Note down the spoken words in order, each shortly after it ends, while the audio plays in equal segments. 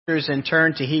And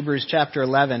turn to Hebrews chapter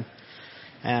 11.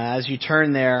 As you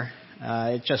turn there,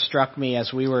 it just struck me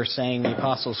as we were saying the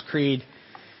Apostles' Creed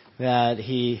that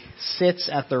he sits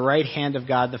at the right hand of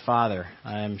God the Father.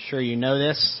 I'm sure you know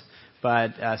this,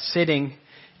 but sitting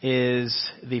is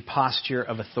the posture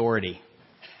of authority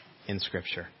in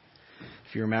Scripture.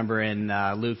 If you remember in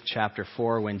Luke chapter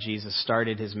 4, when Jesus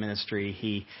started his ministry,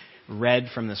 he read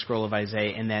from the scroll of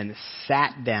Isaiah and then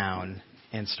sat down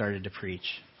and started to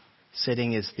preach.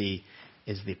 Sitting is the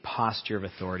posture of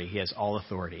authority. He has all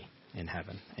authority in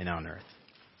heaven and on earth.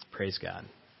 Praise God.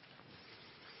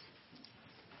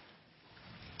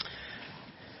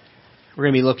 We're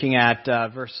going to be looking at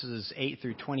verses 8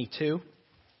 through 22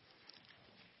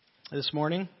 this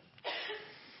morning.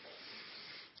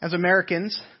 As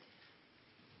Americans,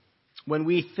 when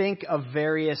we think of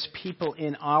various people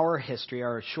in our history,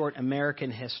 our short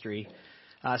American history,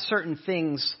 certain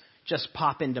things just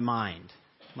pop into mind.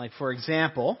 Like, for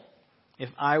example, if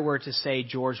I were to say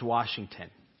George Washington,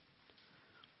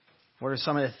 what are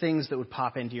some of the things that would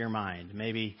pop into your mind?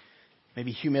 Maybe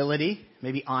humility,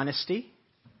 maybe honesty,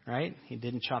 right? He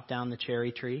didn't chop down the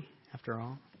cherry tree, after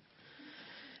all.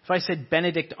 If I said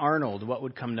Benedict Arnold, what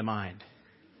would come to mind?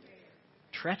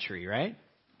 Treachery, right?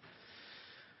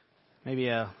 Maybe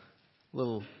a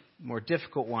little more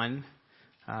difficult one,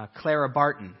 Clara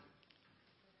Barton.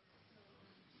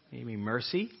 Maybe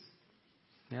mercy.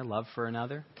 Yeah, love for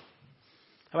another.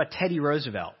 How about Teddy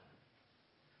Roosevelt?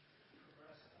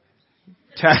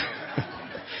 Okay.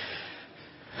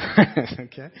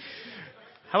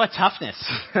 How about toughness?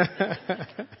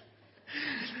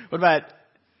 What about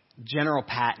General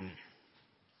Patton?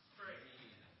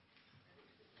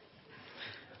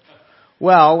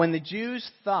 Well, when the Jews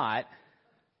thought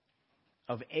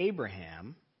of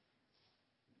Abraham,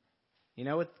 you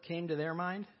know what came to their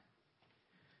mind?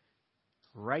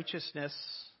 Righteousness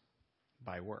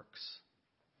by works.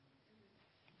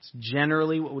 It's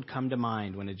generally what would come to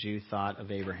mind when a Jew thought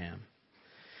of Abraham.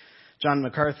 John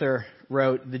MacArthur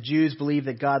wrote, "The Jews believed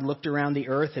that God looked around the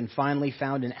earth and finally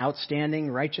found an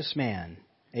outstanding, righteous man,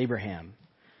 Abraham,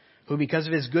 who because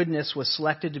of his goodness was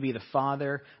selected to be the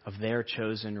father of their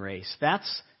chosen race."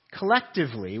 That's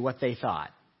collectively what they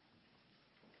thought.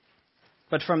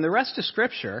 But from the rest of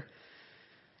Scripture,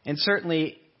 and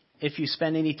certainly if you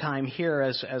spend any time here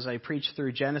as I preach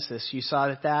through Genesis, you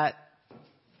saw that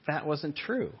wasn't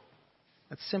true.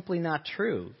 That's simply not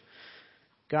true.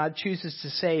 God chooses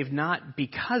to save not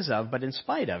because of, but in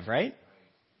spite of, right?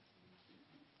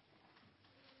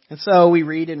 And so we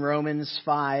read in Romans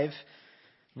 5,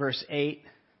 verse 8,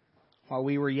 while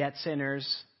we were yet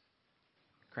sinners,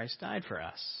 Christ died for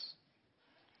us.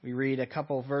 We read a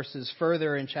couple verses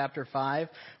further in chapter 5,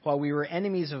 while we were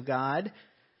enemies of God,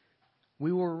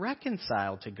 we were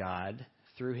reconciled to God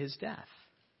through his death.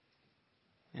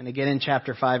 And again in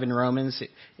chapter 5 in Romans,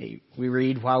 we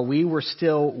read, while we were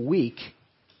still weak,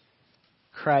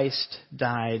 Christ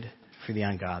died for the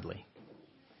ungodly.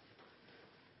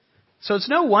 So it's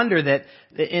no wonder that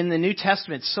in the New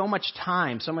Testament so much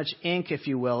time, so much ink, if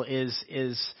you will, is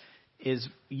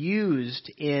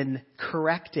used in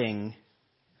correcting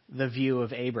the view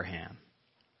of Abraham.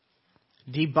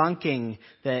 Debunking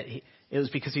that it was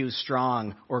because he was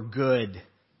strong or good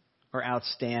or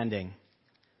outstanding.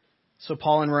 So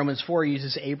Paul in Romans 4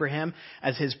 uses Abraham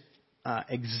as his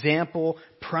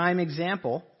prime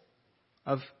example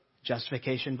of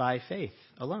justification by faith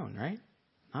alone, right?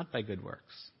 Not by good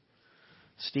works.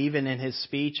 Stephen in his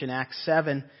speech in Acts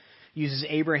 7 uses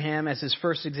Abraham as his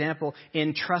first example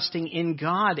in trusting in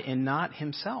God and not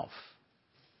himself.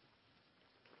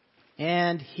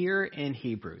 And here in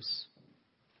Hebrews,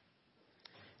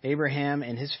 Abraham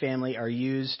and his family are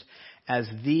used as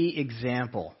the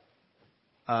example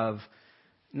of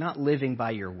not living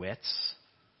by your wits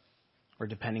or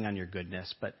depending on your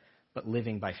goodness, but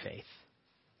living by faith.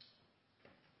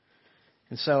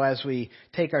 And so as we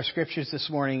take our scriptures this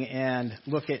morning and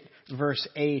look at verse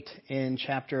 8 in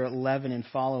chapter 11 and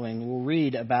following, we'll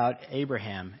read about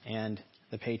Abraham and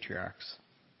the patriarchs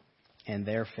and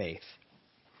their faith.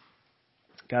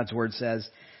 God's word says,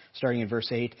 starting in verse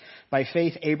 8, by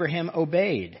faith Abraham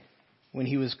obeyed when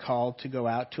he was called to go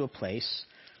out to a place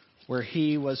where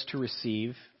he was to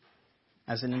receive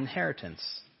as an inheritance.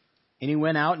 And he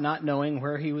went out not knowing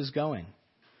where he was going.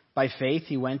 By faith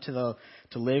he went to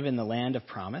live in the land of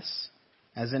promise,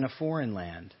 as in a foreign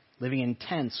land, living in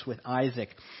tents with Isaac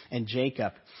and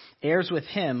Jacob, heirs with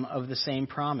him of the same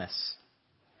promise.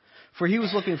 For he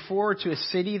was looking forward to a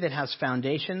city that has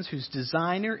foundations, whose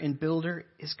designer and builder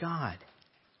is God.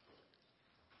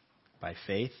 By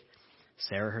faith,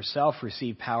 Sarah herself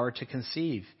received power to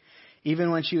conceive,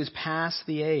 even when she was past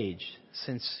the age,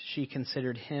 since she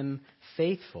considered him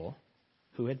faithful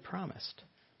who had promised.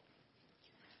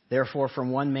 Therefore,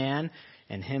 from one man,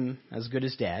 and him as good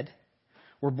as dead,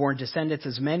 were born descendants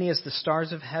as many as the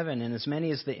stars of heaven and as many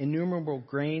as the innumerable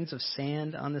grains of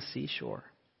sand on the seashore.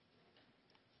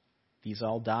 These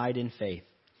all died in faith,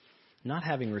 not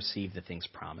having received the things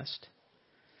promised,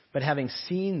 but having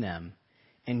seen them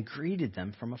and greeted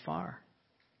them from afar,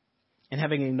 and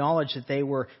having acknowledged that they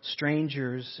were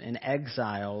strangers and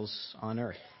exiles on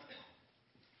earth.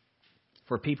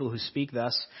 For people who speak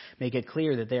thus make it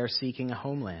clear that they are seeking a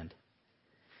homeland.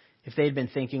 If they had been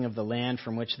thinking of the land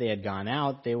from which they had gone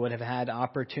out, they would have had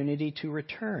opportunity to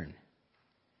return.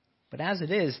 But as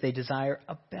it is, they desire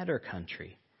a better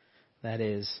country, that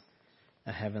is,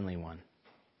 a heavenly one.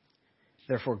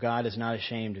 Therefore, God is not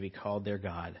ashamed to be called their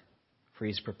God, for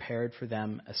He's prepared for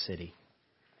them a city.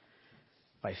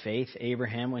 By faith,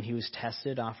 Abraham, when he was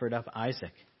tested, offered up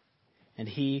Isaac. And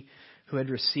he who had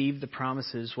received the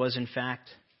promises was, in fact,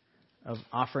 of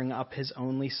offering up his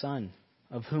only son,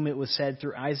 of whom it was said,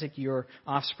 through Isaac your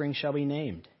offspring shall be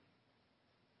named.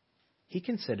 He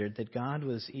considered that God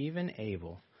was even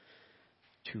able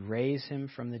to raise him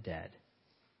from the dead,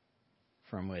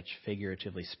 from which,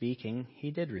 figuratively speaking, he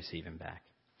did receive him back.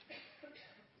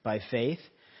 By faith,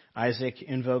 Isaac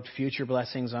invoked future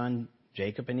blessings on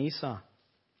Jacob and Esau.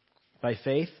 By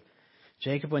faith,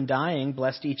 Jacob, when dying,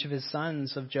 blessed each of his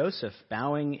sons of Joseph,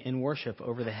 bowing in worship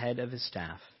over the head of his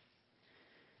staff.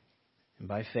 And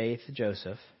by faith,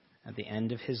 Joseph, at the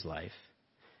end of his life,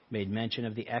 made mention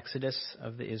of the exodus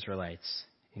of the Israelites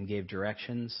and gave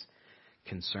directions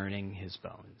concerning his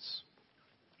bones.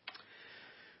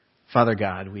 Father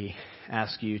God, we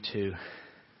ask you to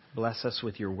bless us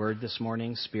with your word this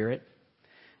morning. Spirit,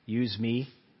 use me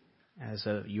as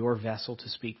your vessel to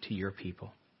speak to your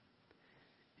people.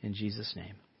 In Jesus'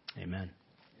 name, amen.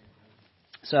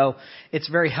 So it's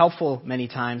very helpful many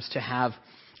times to have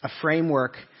a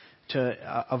framework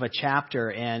of a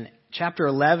chapter, and chapter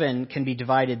 11 can be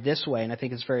divided this way, and I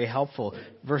think it's very helpful.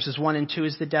 Verses 1 and 2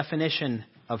 is the definition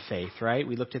of faith, right?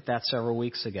 We looked at that several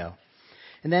weeks ago.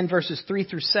 And then verses 3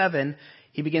 through 7,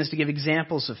 he begins to give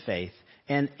examples of faith.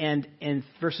 And in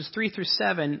verses 3 through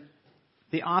 7,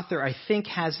 the author, I think,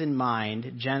 has in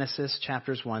mind Genesis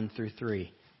chapters 1 through 11,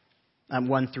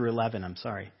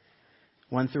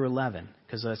 1 through 11,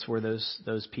 because that's where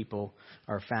those people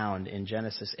are found in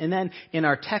Genesis. And then in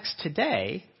our text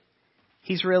today,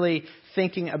 he's really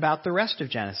thinking about the rest of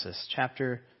Genesis,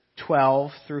 chapter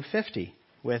 12 through 50,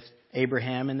 with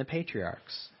Abraham and the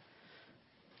patriarchs.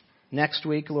 Next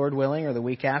week, Lord willing, or the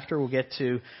week after, we'll get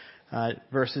to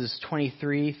verses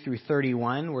 23 through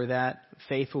 31, where that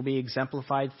faith will be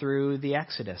exemplified through the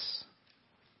Exodus,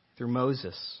 through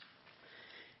Moses.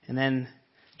 And then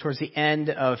towards the end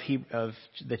of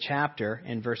the chapter,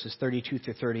 in verses 32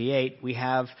 through 38, we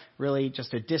have really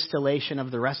just a distillation of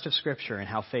the rest of Scripture and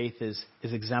how faith is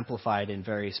exemplified in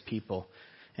various people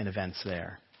and events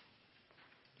there.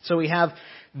 So we have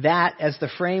that as the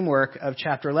framework of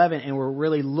chapter 11, and we're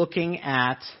really looking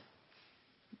at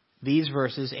these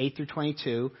verses, 8 through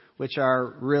 22, which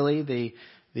are really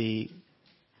the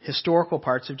historical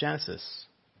parts of Genesis,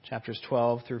 chapters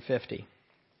 12 through 50.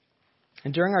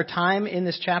 And during our time in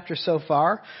this chapter so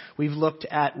far, we've looked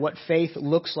at what faith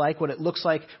looks like, what it looks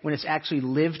like when it's actually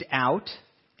lived out,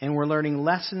 and we're learning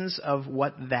lessons of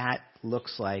what that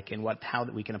looks like and how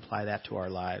we can apply that to our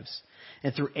lives.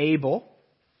 And through Abel,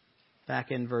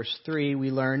 back in verse 3, we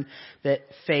learn that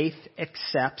faith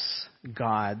accepts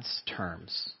God's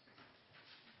terms.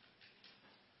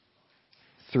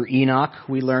 Through Enoch,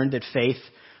 we learned that faith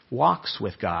walks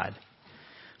with God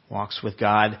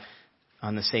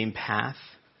on the same path,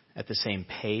 at the same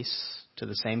pace, to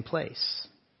the same place.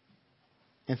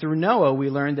 And through Noah, we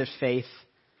learned that faith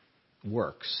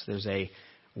works. There's a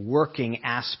working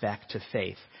aspect to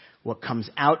faith. What comes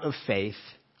out of faith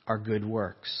are good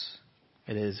works.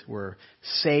 It is, we're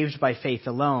saved by faith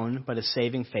alone, but a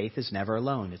saving faith is never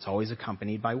alone. It's always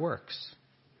accompanied by works.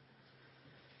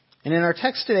 And in our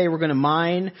text today, we're going to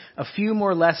mine a few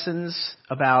more lessons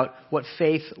about what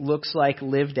faith looks like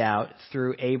lived out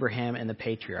through Abraham and the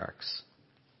patriarchs.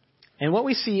 And what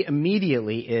we see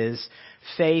immediately is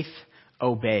faith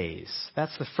obeys.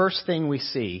 That's the first thing we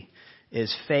see,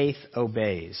 is faith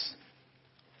obeys.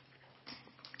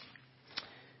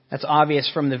 That's obvious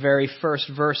from the very first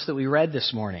verse that we read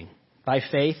this morning. By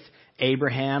faith,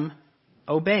 Abraham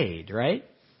obeyed, right?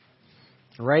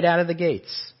 Right out of the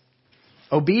gates.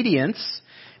 Obedience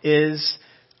is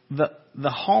the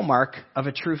hallmark of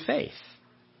a true faith.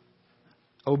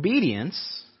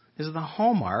 Obedience is the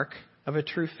hallmark of a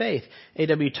true faith.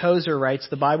 A.W. Tozer writes,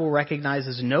 "The Bible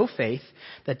recognizes no faith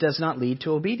that does not lead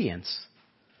to obedience,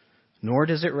 nor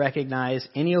does it recognize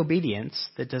any obedience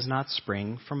that does not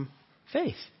spring from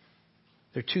faith."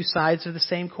 They're two sides of the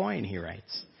same coin, he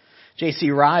writes. J.C.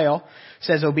 Ryle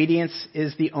says obedience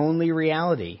is the only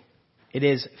reality. It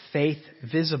is faith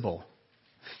visible,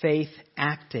 faith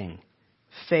acting,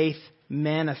 faith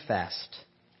manifest.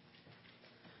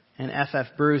 And F.F.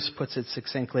 Bruce puts it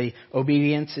succinctly,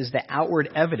 obedience is the outward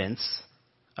evidence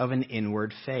of an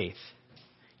inward faith.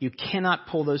 You cannot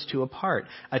pull those two apart.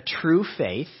 A true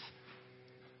faith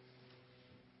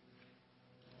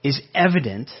is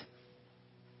evident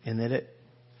in that it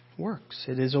works.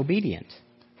 It is obedient.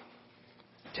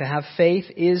 To have faith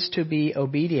is to be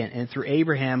obedient. And through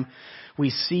Abraham, we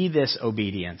see this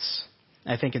obedience,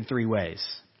 I think, in three ways.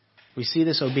 We see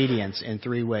this obedience in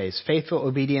three ways. Faithful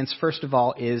obedience, first of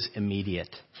all, is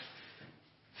immediate.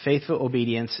 Faithful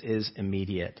obedience is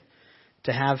immediate.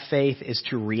 To have faith is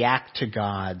to react to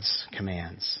God's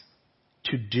commands,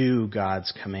 to do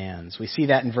God's commands. We see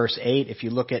that in verse 8. If you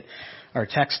look at our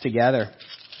text together,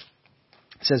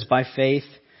 it says, "By faith,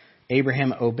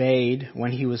 Abraham obeyed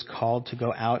when he was called to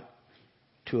go out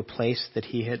to a place that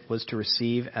was to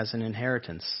receive as an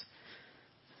inheritance."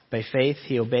 By faith,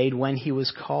 he obeyed when he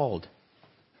was called.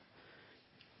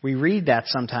 We read that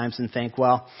sometimes and think,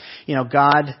 well,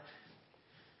 God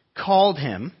called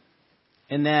him,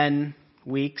 and then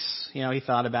weeks, he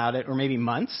thought about it, or maybe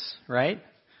months, right?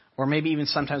 Or maybe even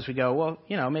sometimes we go,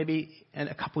 well, maybe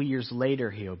a couple years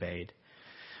later he obeyed.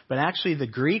 But actually the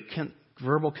Greek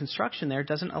verbal construction there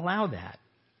doesn't allow that.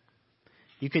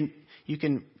 You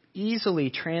can easily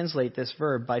translate this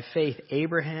verb, by faith,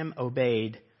 Abraham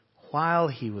obeyed while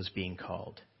he was being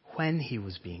called, when he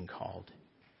was being called.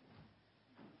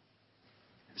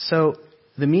 So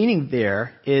the meaning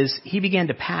there is he began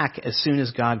to pack as soon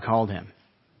as God called him.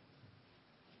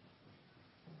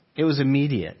 It was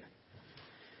immediate.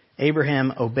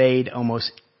 Abraham obeyed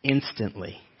almost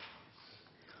instantly.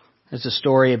 There's a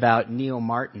story about Neil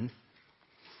Martin.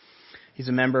 He's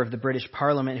a member of the British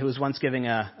Parliament who was once giving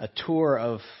a tour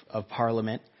of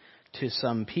Parliament to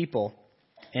some people.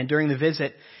 And during the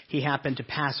visit, he happened to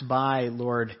pass by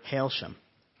Lord Hailsham,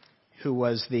 who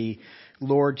was the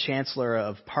Lord Chancellor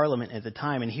of Parliament at the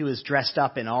time, and he was dressed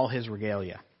up in all his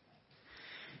regalia.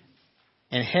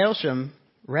 And Hailsham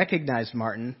recognized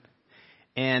Martin,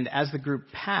 and as the group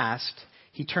passed,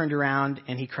 he turned around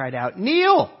and he cried out,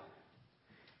 "Neil!"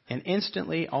 And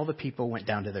instantly, all the people went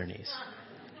down to their knees.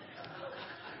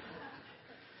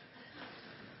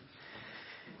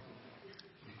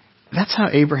 That's how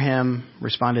Abraham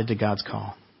responded to God's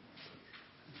call.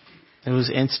 It was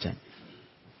instant.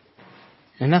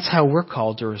 And that's how we're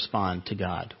called to respond to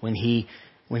God when He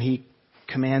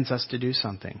commands us to do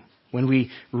something, when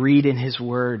we read in His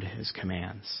Word His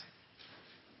commands.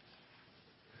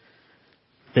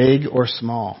 Big or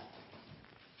small.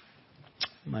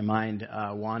 My mind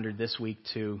wandered this week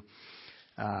to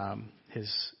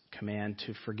His command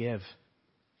to forgive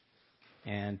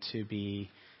and to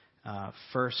be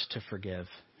first to forgive.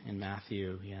 In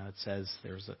Matthew, it says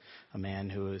there was a man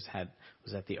who was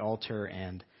at the altar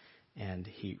and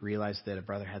he realized that a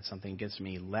brother had something against him.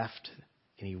 He left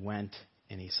and he went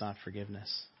and he sought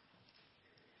forgiveness.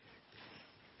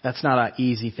 That's not an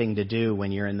easy thing to do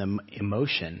when you're in the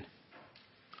emotion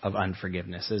of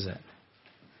unforgiveness, is it?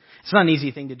 It's not an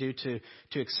easy thing to do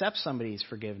to accept somebody's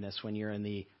forgiveness when you're in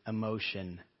the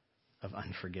emotion of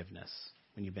unforgiveness,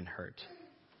 when you've been hurt.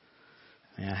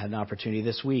 And I had an opportunity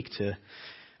this week to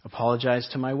apologize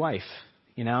to my wife.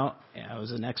 I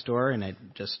was next door and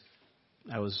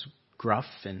I was gruff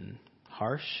and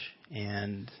harsh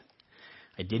and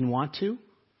I didn't want to,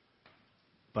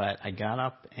 but I got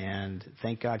up and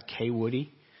thank God Kay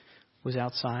Woody was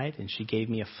outside and she gave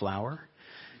me a flower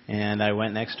and I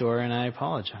went next door and I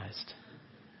apologized.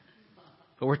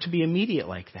 But we're to be immediate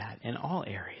like that in all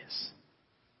areas.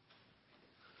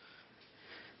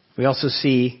 We also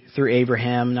see through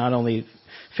Abraham not only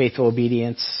faithful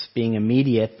obedience being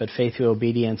immediate, but faithful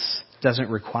obedience doesn't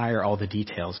require all the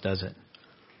details, does it?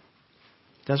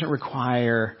 It doesn't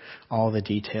require all the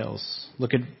details.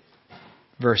 Look at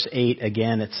verse 8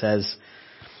 again. It says,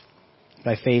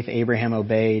 by faith Abraham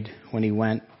obeyed when he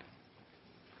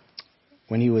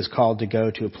was called to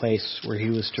go to a place where he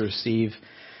was to receive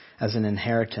as an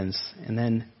inheritance. And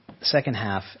then second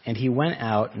half, and he went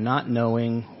out not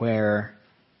knowing where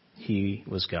he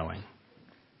was going.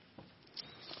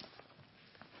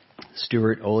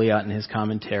 Stuart Oliot in his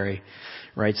commentary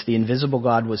writes, the invisible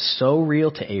God was so real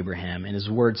to Abraham and his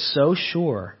word so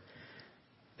sure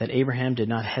that Abraham did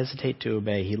not hesitate to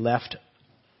obey. He left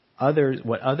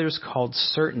what others called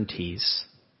certainties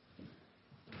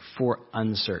for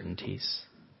uncertainties.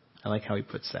 I like how he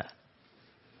puts that.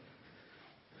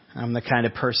 I'm the kind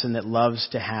of person that loves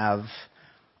to have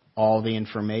all the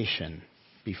information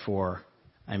before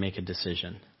I make a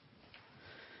decision.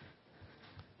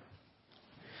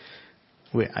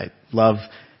 I love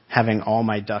having all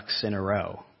my ducks in a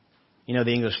row. You know,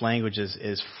 the English language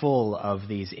is full of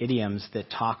these idioms that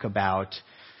talk about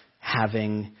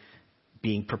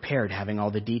being prepared, having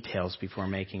all the details before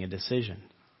making a decision.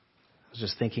 I was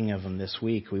just thinking of them this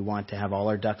week. We want to have all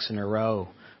our ducks in a row.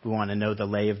 We want to know the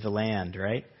lay of the land,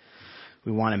 right?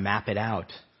 We want to map it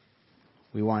out.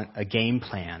 We want a game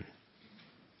plan.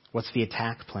 What's the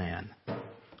attack plan?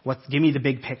 Give me the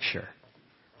big picture.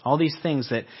 All these things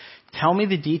that tell me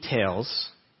the details,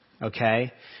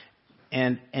 okay,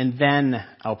 and then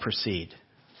I'll proceed.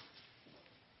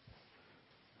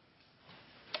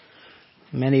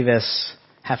 Many of us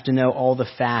have to know all the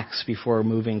facts before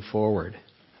moving forward.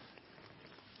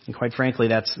 And quite frankly,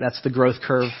 that's the growth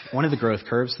curve, one of the growth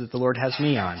curves that the Lord has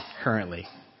me on currently.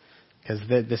 Because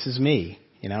this is me.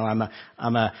 You know,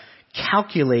 I'm a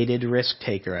calculated risk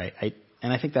taker.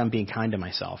 And I think that I'm being kind to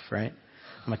myself, right?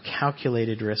 I'm a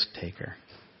calculated risk taker.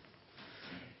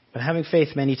 But having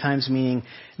faith many times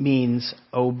means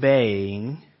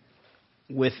obeying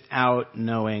without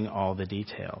knowing all the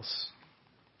details.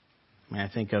 I mean, I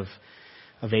think of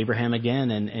Abraham again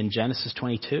in Genesis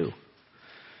 22.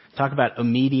 Talk about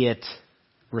immediate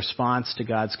response to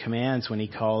God's commands when he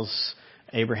calls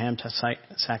Abraham to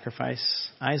sacrifice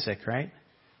Isaac, right?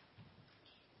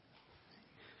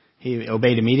 He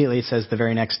obeyed immediately. It says the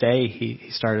very next day he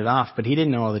started off, but he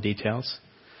didn't know all the details.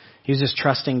 He was just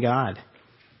trusting God.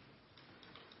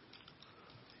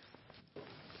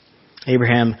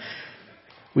 Abraham,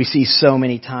 we see so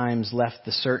many times, left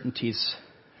the certainties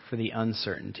for the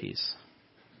uncertainties.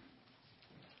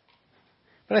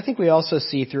 But I think we also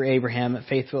see through Abraham that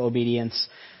faithful obedience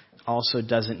also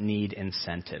doesn't need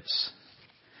incentives.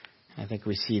 I think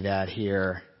we see that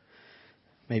here,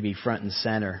 maybe front and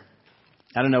center.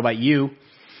 I don't know about you,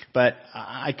 but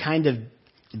I kind of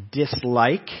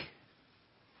dislike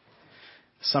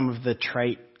some of the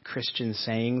trite Christian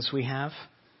sayings we have.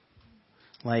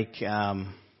 Like,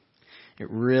 it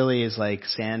really is like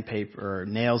sandpaper or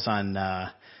nails on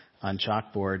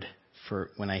chalkboard for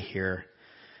when I hear,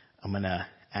 I'm going to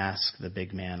ask the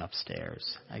big man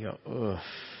upstairs. I go, ugh.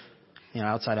 You know,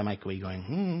 outside I might be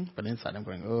going, but inside I'm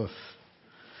going, ugh.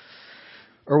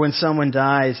 Or when someone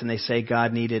dies and they say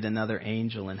God needed another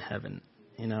angel in heaven.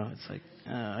 You know, it's like,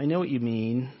 I know what you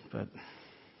mean, but...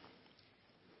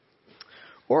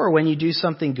 Or when you do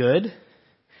something good,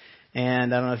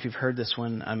 and I don't know if you've heard this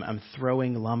one, I'm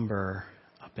throwing lumber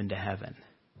up into heaven.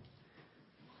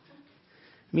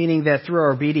 Meaning that through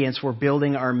our obedience, we're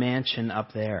building our mansion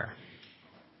up there.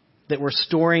 That we're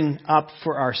storing up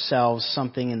for ourselves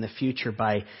something in the future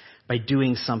by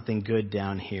doing something good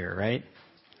down here, right?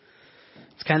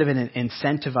 It's kind of an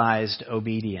incentivized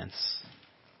obedience.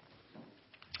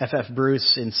 F.F.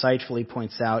 Bruce insightfully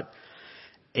points out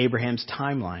Abraham's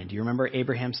timeline. Do you remember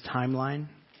Abraham's timeline?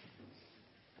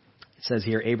 It says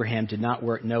here, Abraham did not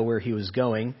know where he was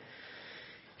going.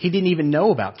 He didn't even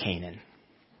know about Canaan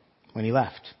when he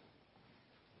left.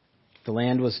 The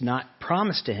land was not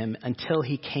promised to him until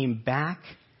he came back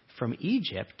from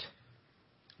Egypt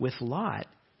with Lot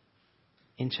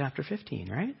in chapter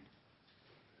 15, right?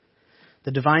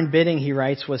 The divine bidding, he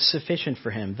writes, was sufficient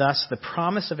for him. Thus, the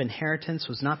promise of inheritance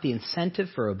was not the incentive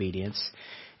for obedience.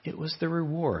 It was the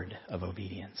reward of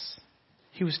obedience.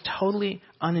 He was totally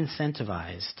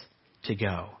unincentivized to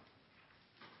go.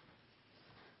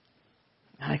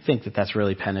 I think that that's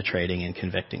really penetrating and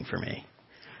convicting for me.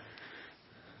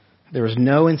 There was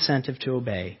no incentive to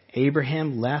obey.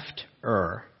 Abraham left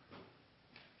Ur.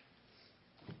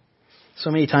 So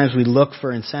many times we look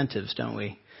for incentives, don't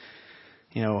we?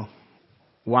 You know,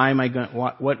 why am I going?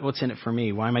 What's in it for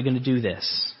me? Why am I going to do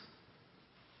this?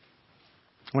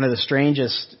 One of the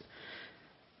strangest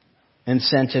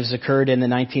incentives occurred in the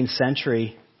 19th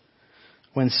century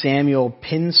when Samuel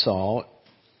Pinsall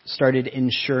started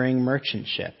insuring merchant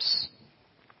ships.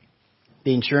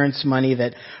 The insurance money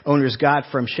that owners got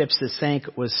from ships that sank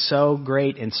was so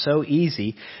great and so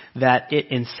easy that it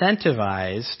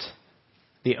incentivized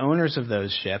the owners of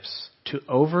those ships to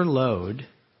overload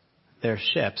their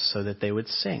ships so that they would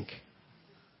sink.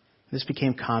 This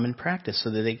became common practice so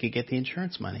that they could get the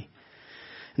insurance money.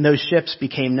 And those ships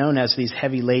became known as, these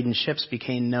heavy laden ships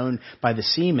became known by the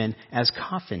seamen as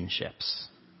coffin ships.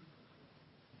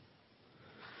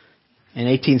 In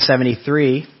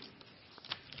 1873,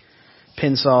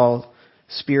 Pinsall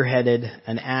spearheaded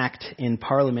an act in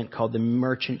Parliament called the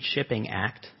Merchant Shipping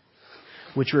Act,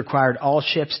 which required all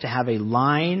ships to have a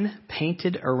line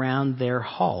painted around their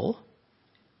hull.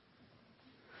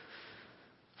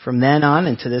 From then on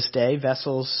and to this day,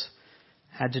 vessels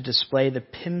had to display the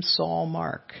Pimsol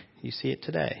mark. You see it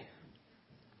today.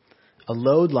 A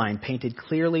load line painted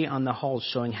clearly on the hull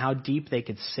showing how deep they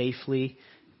could safely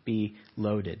be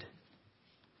loaded.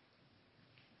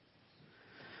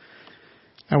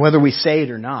 Now, whether we say it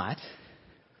or not,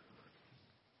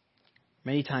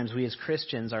 many times we as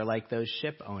Christians are like those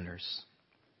ship owners,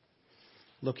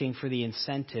 looking for the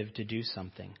incentive to do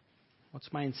something.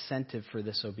 What's my incentive for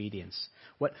this obedience?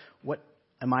 What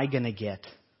am I going to get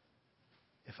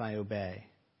if I obey?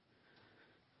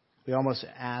 We almost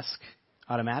ask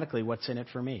automatically, what's in it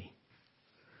for me?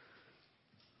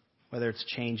 Whether it's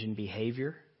change in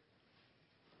behavior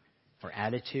or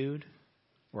attitude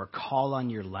or a call on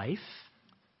your life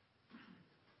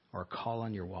or a call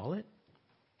on your wallet.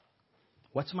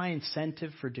 What's my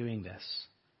incentive for doing this?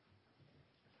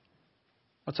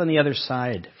 What's on the other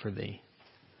side for thee?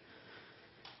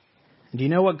 Do you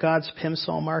know what God's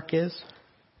Pimsol mark is?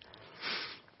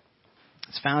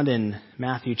 It's found in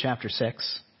Matthew chapter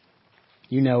 6.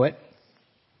 You know it.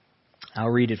 I'll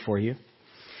read it for you.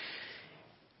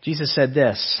 Jesus said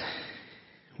this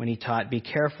when he taught, "Be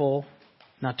careful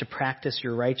not to practice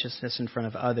your righteousness in front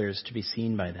of others to be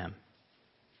seen by them.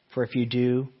 For if you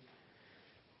do,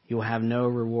 you will have no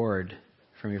reward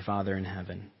from your Father in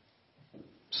heaven.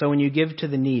 So when you give to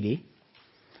the needy,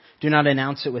 do not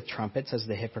announce it with trumpets as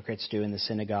the hypocrites do in the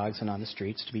synagogues and on the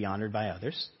streets to be honored by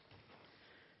others.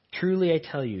 Truly I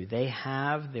tell you, they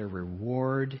have their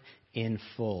reward in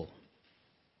full.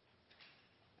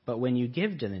 But when you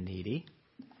give to the needy,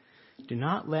 do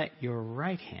not let your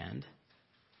right hand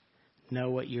know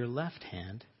what your left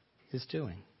hand is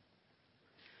doing,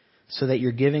 so that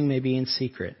your giving may be in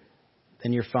secret.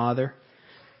 Then your Father,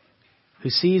 who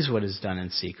sees what is done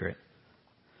in secret,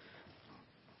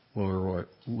 will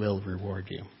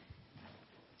reward you."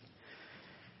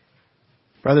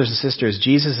 Brothers and sisters,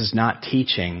 Jesus is not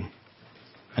teaching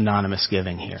anonymous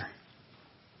giving here.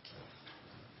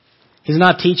 He's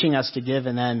not teaching us to give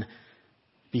and then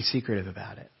be secretive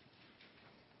about it.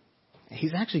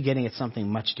 He's actually getting at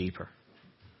something much deeper.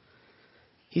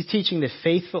 He's teaching that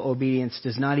faithful obedience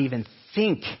does not even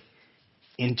think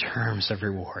in terms of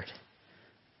reward.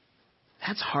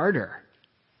 That's harder.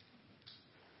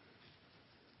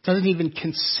 Doesn't even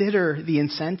consider the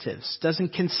incentives. Doesn't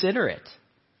consider it.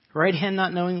 Right hand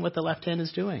not knowing what the left hand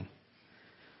is doing.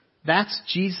 That's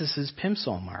Jesus'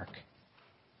 Pimsol mark.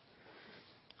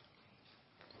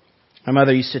 My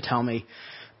mother used to tell me,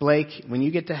 "Blake, when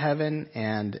you get to heaven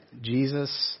and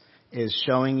Jesus is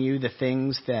showing you the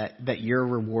things that you're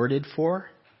rewarded for,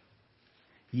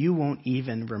 you won't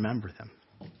even remember them."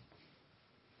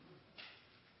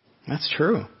 That's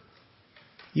true.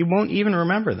 You won't even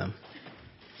remember them.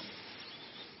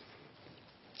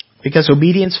 Because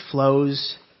obedience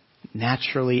flows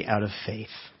naturally out of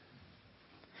faith.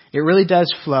 It really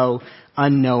does flow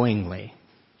unknowingly.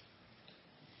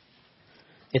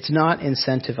 It's not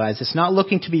incentivized. It's not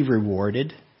looking to be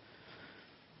rewarded.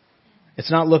 It's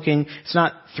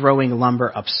not throwing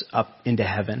lumber up into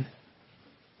heaven.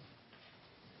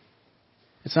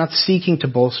 It's not seeking to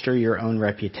bolster your own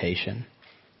reputation.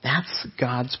 That's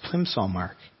God's Plimsoll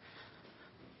mark.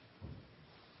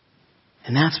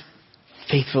 And that's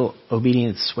faithful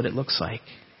obedience, what it looks like.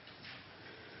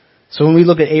 So when we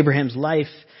look at Abraham's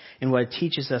life and what it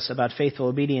teaches us about faithful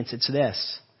obedience, it's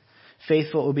this.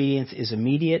 Faithful obedience is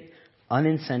immediate,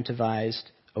 unincentivized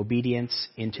obedience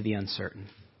into the uncertain.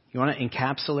 You want to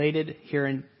encapsulate it here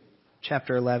in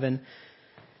chapter 11?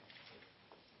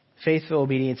 Faithful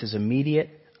obedience is immediate,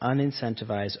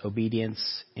 unincentivized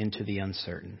obedience into the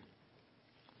uncertain.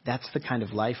 That's the kind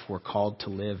of life we're called to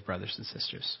live, brothers and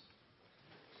sisters.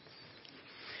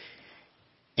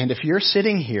 And if you're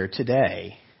sitting here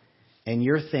today and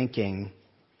you're thinking,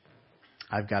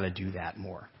 I've got to do that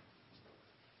more.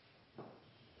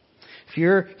 If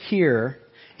you're here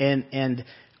and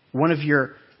one of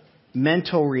your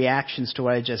mental reactions to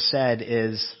what I just said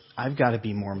is, I've got to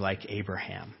be more like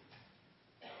Abraham,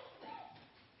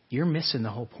 you're missing the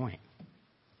whole point.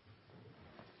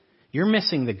 You're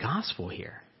missing the gospel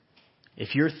here.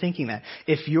 If you're thinking that,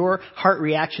 if your heart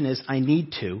reaction is, I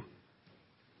need to,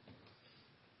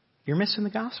 you're missing the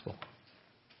gospel.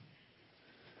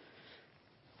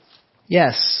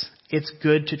 Yes, it's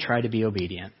good to try to be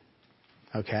obedient.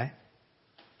 Okay?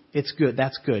 It's good.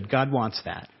 That's good. God wants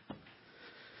that.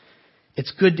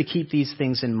 It's good to keep these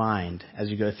things in mind as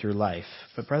you go through life.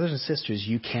 But brothers and sisters,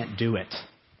 you can't do it.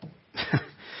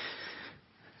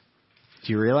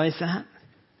 Do you realize that?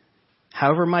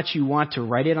 However much you want to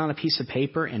write it on a piece of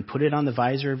paper and put it on the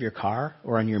visor of your car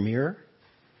or on your mirror,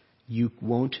 you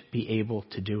won't be able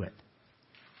to do it.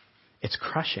 It's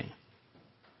crushing.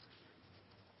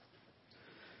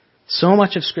 So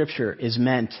much of Scripture is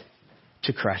meant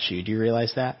to crush you. Do you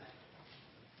realize that?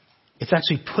 It's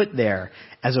actually put there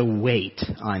as a weight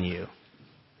on you.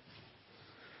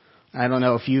 I don't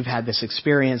know if you've had this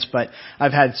experience, but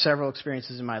I've had several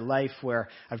experiences in my life where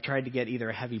I've tried to get either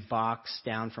a heavy box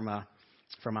down from a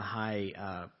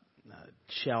high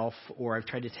shelf, or I've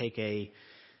tried to take a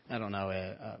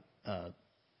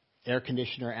air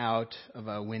conditioner out of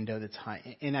a window that's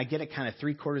high, and I get it kind of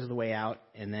 3/4 of the way out,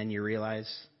 and then you realize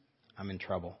I'm in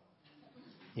trouble.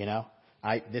 You know,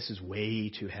 this is way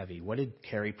too heavy. What did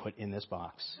Carrie put in this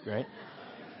box, right?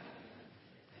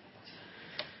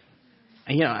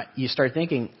 And, you start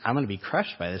thinking, I'm going to be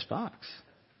crushed by this box.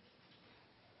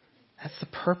 That's the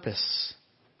purpose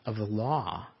of the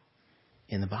law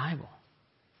in the Bible,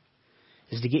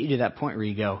 is to get you to that point where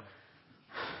you go,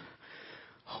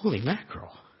 holy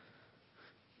mackerel.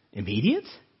 Immediate?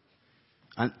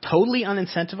 Totally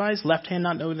unincentivized, left hand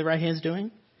not knowing what the right hand's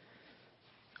doing?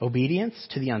 Obedience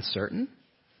to the uncertain?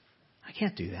 I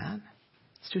can't do that.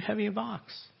 It's too heavy a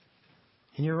box.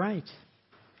 And you're right.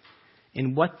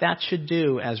 And what that should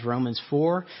do, as Romans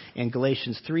 4 and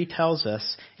Galatians 3 tells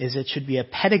us, is it should be a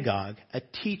pedagogue, a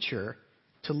teacher,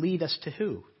 to lead us to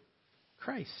who?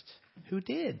 Christ, who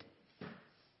did.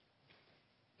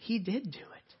 He did do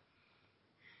it.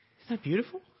 Isn't that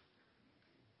beautiful?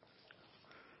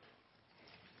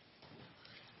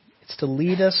 It's to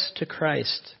lead us to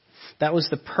Christ. That was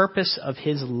the purpose of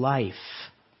his life,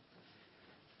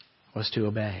 was to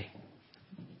obey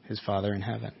his Father in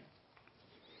heaven.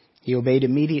 He obeyed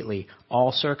immediately,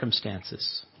 all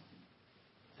circumstances.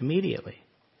 Immediately.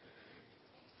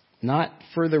 Not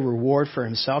for the reward for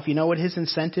himself. You know what his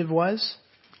incentive was?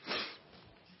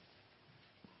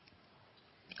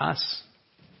 Us.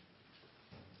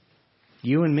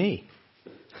 You and me.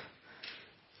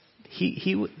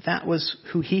 That was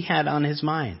who he had on his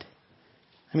mind.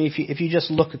 I mean, if you just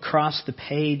look across the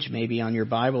page, maybe on your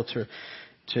Bible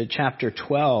to chapter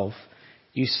 12,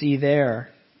 you see there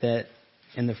that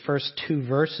in the first 2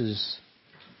 verses,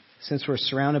 since we're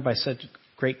surrounded by such a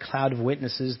great cloud of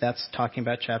witnesses, that's talking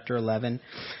about chapter 11.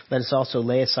 Let us also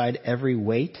lay aside every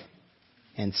weight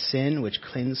and sin which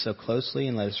clings so closely,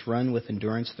 and let us run with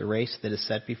endurance the race that is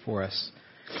set before us,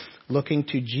 looking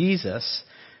to Jesus,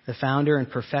 the founder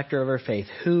and perfecter of our faith,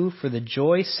 who, for the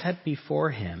joy set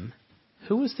before him,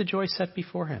 who was the joy set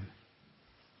before him?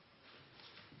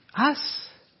 Us.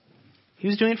 He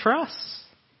was doing it for us.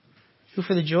 Who,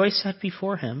 for the joy set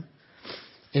before him,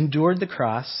 endured the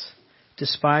cross,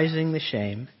 despising the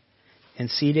shame, and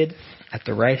seated at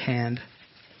the right hand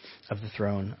of the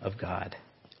throne of God.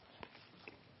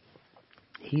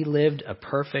 He lived a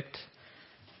perfect,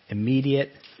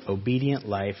 immediate, obedient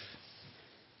life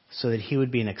so that he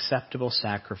would be an acceptable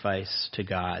sacrifice to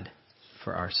God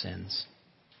for our sins.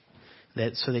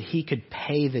 So that he could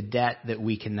pay the debt that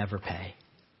we can never pay.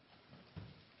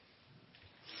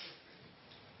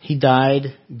 He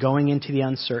died going into the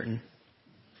uncertain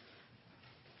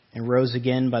and rose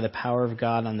again by the power of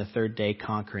God on the 3rd day,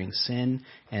 conquering sin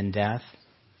and death.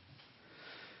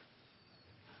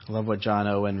 I love what John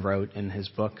Owen wrote in his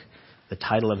book, the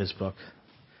title of his book,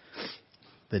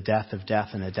 The Death of Death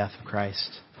and the Death of Christ.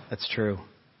 That's true.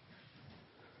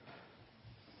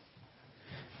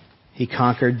 He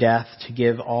conquered death to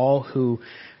give all who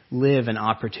live an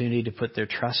opportunity to put their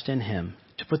trust in him,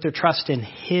 to put their trust in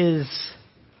his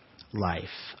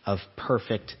life of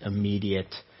perfect,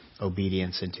 immediate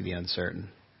obedience into the uncertain,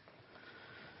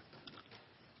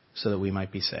 so that we might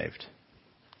be saved.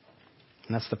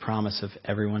 And that's the promise of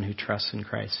everyone who trusts in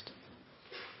Christ.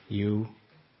 You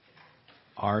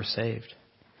are saved.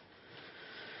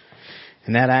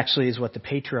 And that actually is what the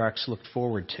patriarchs looked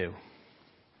forward to,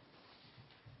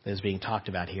 that is being talked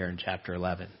about here in chapter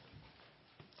 11.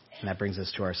 And that brings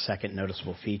us to our second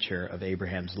noticeable feature of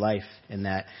Abraham's life, in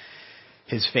that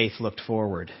his faith looked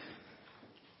forward.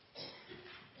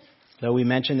 Though we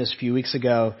mentioned this a few weeks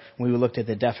ago when we looked at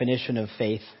the definition of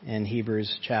faith in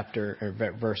Hebrews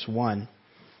verse 1,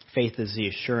 faith is the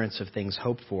assurance of things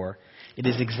hoped for. It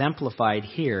is exemplified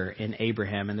here in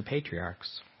Abraham and the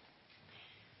patriarchs.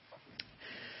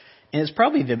 And it's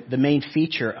probably the main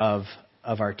feature of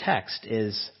our text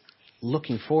is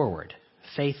looking forward.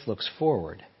 Faith looks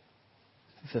forward.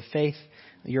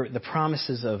 The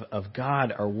promises of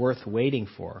God are worth waiting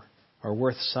for, are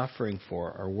worth suffering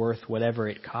for, are worth whatever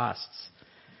it costs.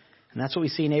 And that's what we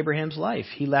see in Abraham's life.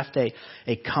 He left a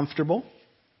comfortable,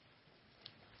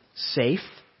 safe,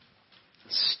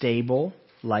 stable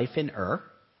life in Ur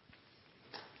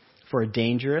for a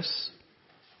dangerous,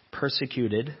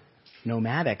 persecuted,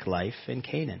 nomadic life in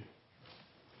Canaan.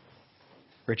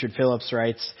 Richard Phillips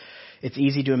writes, "It's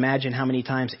easy to imagine how many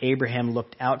times Abraham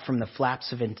looked out from the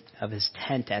flaps of his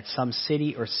tent at some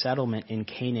city or settlement in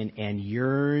Canaan and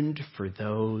yearned for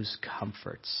those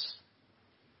comforts."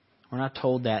 We're not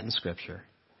told that in Scripture.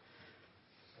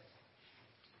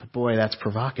 But boy, that's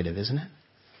provocative, isn't it?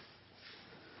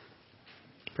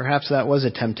 Perhaps that was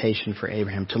a temptation for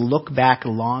Abraham, to look back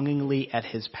longingly at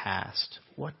his past.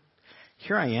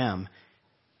 Here I am.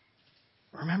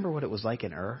 Remember what it was like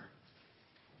in Ur?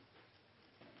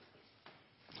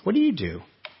 What do you do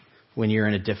when you're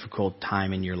in a difficult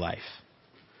time in your life?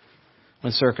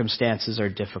 When circumstances are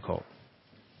difficult?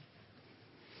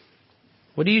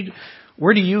 Where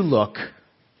do you look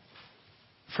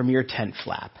from your tent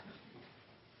flap?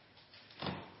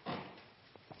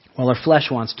 Well, our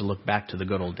flesh wants to look back to the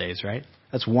good old days, right?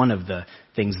 That's one of the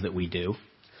things that we do.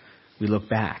 We look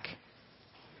back.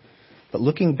 But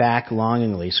looking back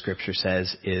longingly, Scripture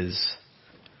says, is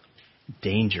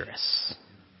dangerous.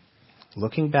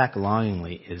 Looking back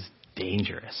longingly is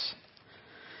dangerous.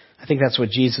 I think that's what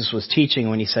Jesus was teaching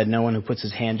when he said, "No one who puts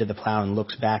his hand to the plow and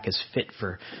looks back is fit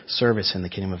for service in the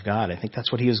kingdom of God." I think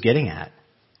that's what he was getting at.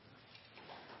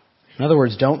 In other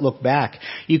words, don't look back.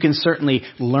 You can certainly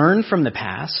learn from the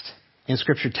past, and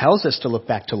Scripture tells us to look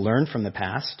back to learn from the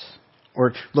past,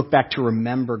 or look back to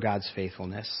remember God's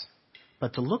faithfulness.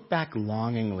 But to look back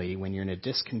longingly when you're in a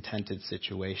discontented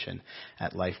situation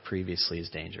at life previously is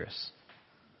dangerous.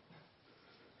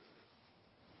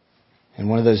 And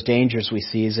one of those dangers we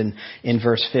see is in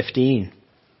verse 15.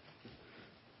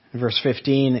 In verse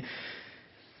 15,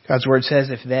 God's word says,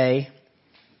 if they,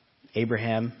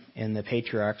 Abraham and the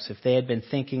patriarchs, if they had been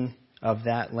thinking of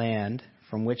that land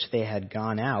from which they had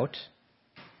gone out,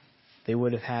 they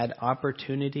would have had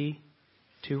opportunity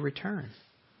to return.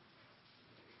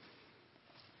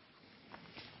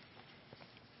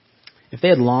 If they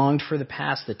had longed for the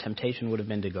past, the temptation would have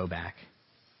been to go back.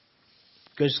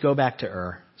 Just go back to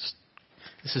Ur.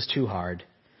 This is too hard.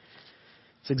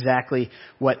 It's exactly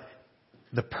what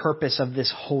the purpose of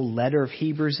this whole letter of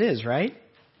Hebrews is, right?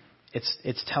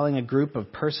 It's telling a group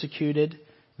of persecuted,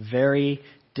 very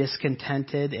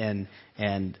discontented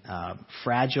and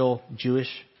fragile Jewish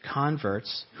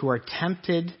converts who are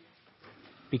tempted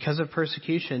because of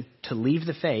persecution to leave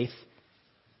the faith,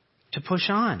 to push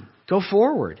on, go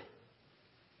forward.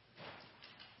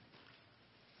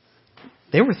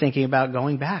 They were thinking about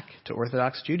going back to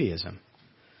Orthodox Judaism,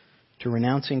 to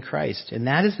renouncing Christ. And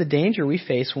that is the danger we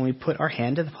face when we put our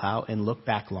hand to the plow and look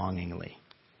back longingly.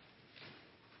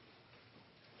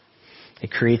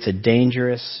 It creates a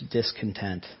dangerous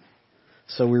discontent.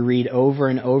 So we read over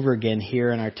and over again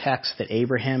here in our text that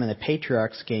Abraham and the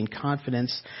patriarchs gained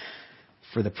confidence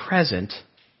for the present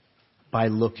by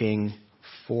looking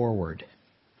forward.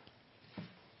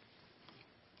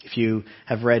 If you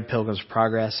have read Pilgrim's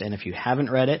Progress, and if you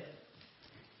haven't read it,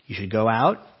 you should go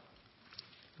out,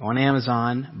 go on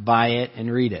Amazon, buy it,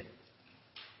 and read it.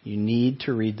 You need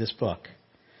to read this book.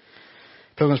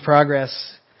 Pilgrim's Progress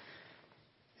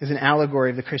is an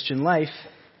allegory of the Christian life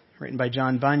written by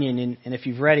John Bunyan. And if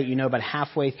you've read it, you know about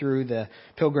halfway through the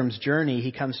pilgrim's journey,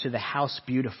 he comes to the House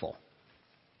Beautiful.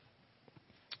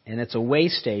 And it's a way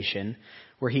station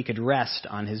where he could rest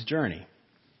on his journey.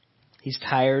 He's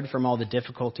tired from all the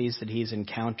difficulties that he's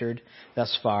encountered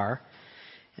thus far.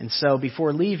 And so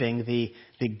before leaving,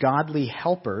 the godly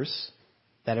helpers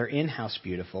that are in House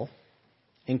Beautiful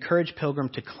encourage Pilgrim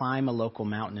to climb a local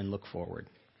mountain and look forward.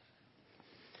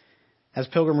 As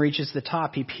Pilgrim reaches the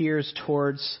top, he peers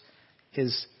towards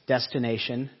his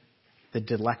destination, the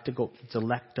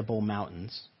delectable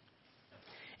mountains.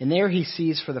 And there he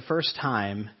sees for the first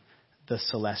time the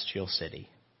celestial city.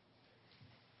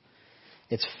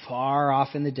 It's far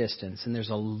off in the distance, and there's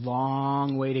a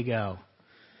long way to go.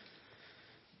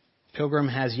 Pilgrim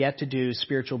has yet to do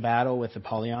spiritual battle with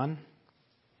Apollyon,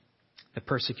 the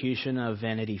persecution of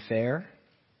Vanity Fair,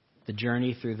 the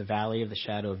journey through the valley of the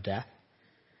shadow of death.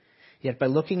 Yet by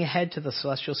looking ahead to the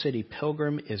celestial city,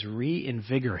 Pilgrim is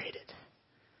reinvigorated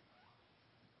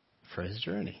for his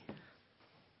journey.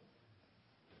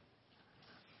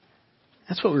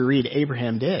 That's what we read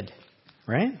Abraham did,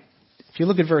 right? If you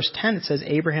look at verse 10, it says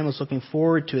Abraham was looking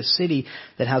forward to a city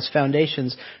that has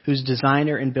foundations, whose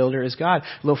designer and builder is God.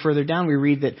 A little further down, we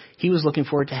read that he was looking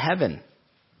forward to heaven.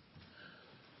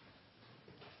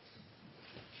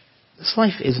 This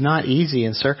life is not easy,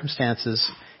 and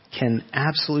circumstances can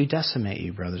absolutely decimate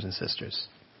you, brothers and sisters.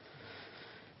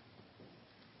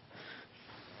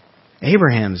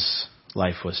 Abraham's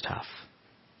life was tough.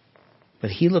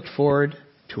 But he looked forward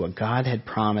to what God had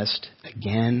promised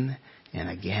again and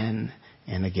again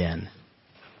and again.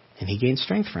 And he gained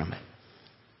strength from it.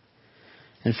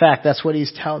 In fact, that's what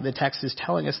the text is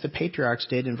telling us the patriarchs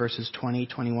did in verses 20,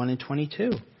 21, and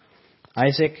 22.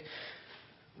 Isaac,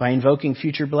 by invoking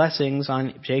future blessings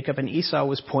on Jacob and Esau,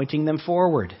 was pointing them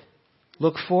forward.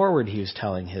 Look forward, he was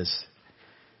telling his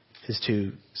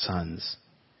two sons.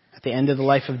 At the end of the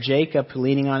life of Jacob,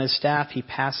 leaning on his staff, he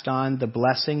passed on the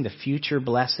blessing, the future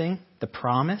blessing, the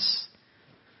promise,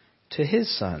 to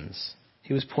his sons.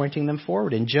 He was pointing them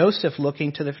forward. And Joseph,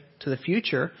 looking to the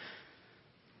future,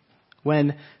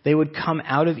 when they would come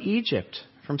out of Egypt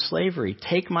from slavery,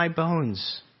 take my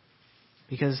bones,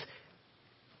 because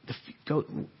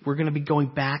we're going to be going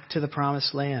back to the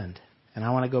promised land, and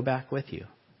I want to go back with you.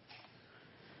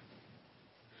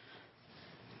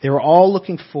 They were all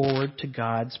looking forward to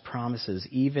God's promises,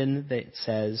 even, it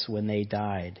says, when they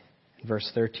died.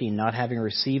 Verse 13, not having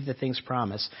received the things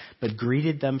promised, but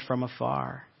greeted them from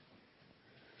afar.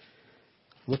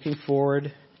 Looking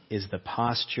forward is the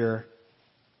posture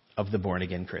of the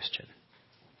born-again Christian.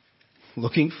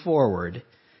 Looking forward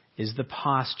is the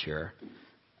posture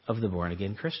of the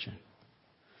born-again Christian.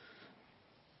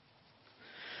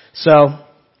 So,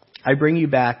 I bring you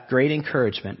back great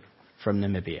encouragement from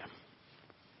Namibia.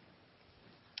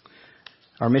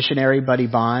 Our missionary, Buddy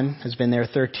Bond, has been there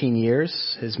 13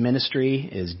 years. His ministry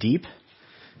is deep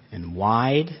and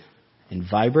wide and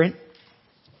vibrant.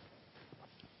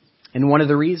 And one of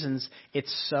the reasons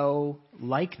it's so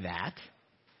like that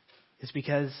is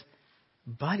because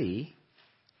Buddy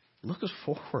looks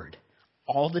forward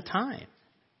all the time.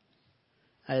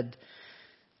 I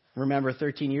remember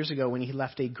 13 years ago when he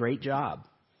left a great job.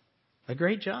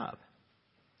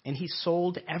 And he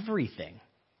sold everything,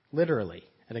 literally,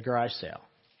 at a garage sale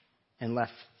and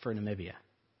left for Namibia.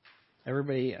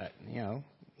 Everybody,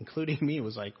 including me,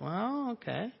 was like, well,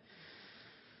 okay.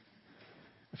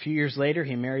 A few years later,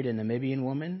 he married a Namibian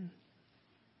woman,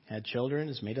 had children,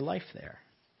 has made a life there.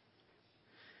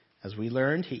 As we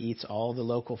learned, he eats all the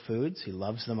local foods. He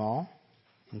loves them all,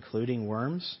 including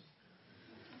worms.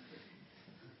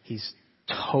 He's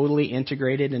totally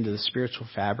integrated into the spiritual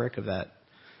fabric of that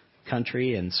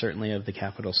country and certainly of the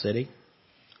capital city.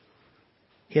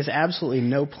 He has absolutely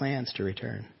no plans to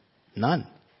return. None.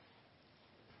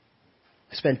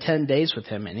 I spent 10 days with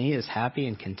him, and he is happy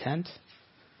and content.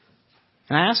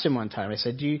 And I asked him one time, I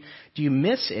said, do you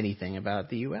miss anything about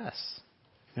the U.S.?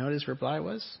 You know what his reply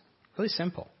was? Really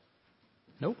simple.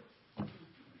 Nope.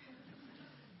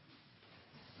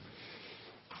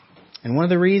 And one of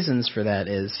the reasons for that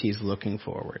is he's looking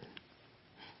forward.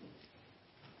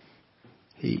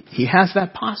 He has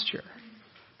that posture.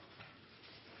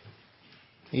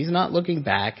 He's not looking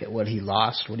back at what he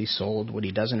lost, what he sold, what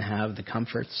he doesn't have, the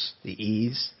comforts, the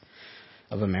ease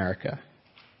of America.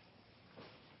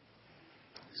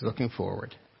 He's looking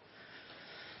forward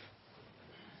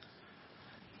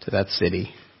to that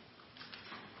city.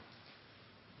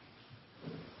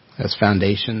 Has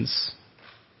foundations,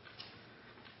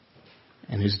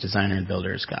 and whose designer and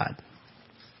builder is God.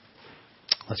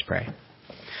 Let's pray.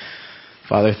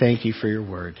 Father, thank you for your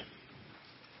word.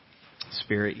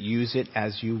 Spirit, use it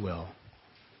as you will.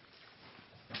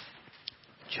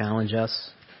 Challenge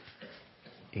us,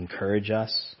 encourage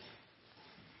us,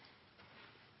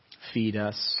 feed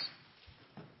us,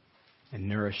 and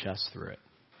nourish us through it.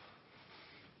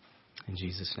 In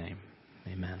Jesus' name,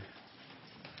 amen.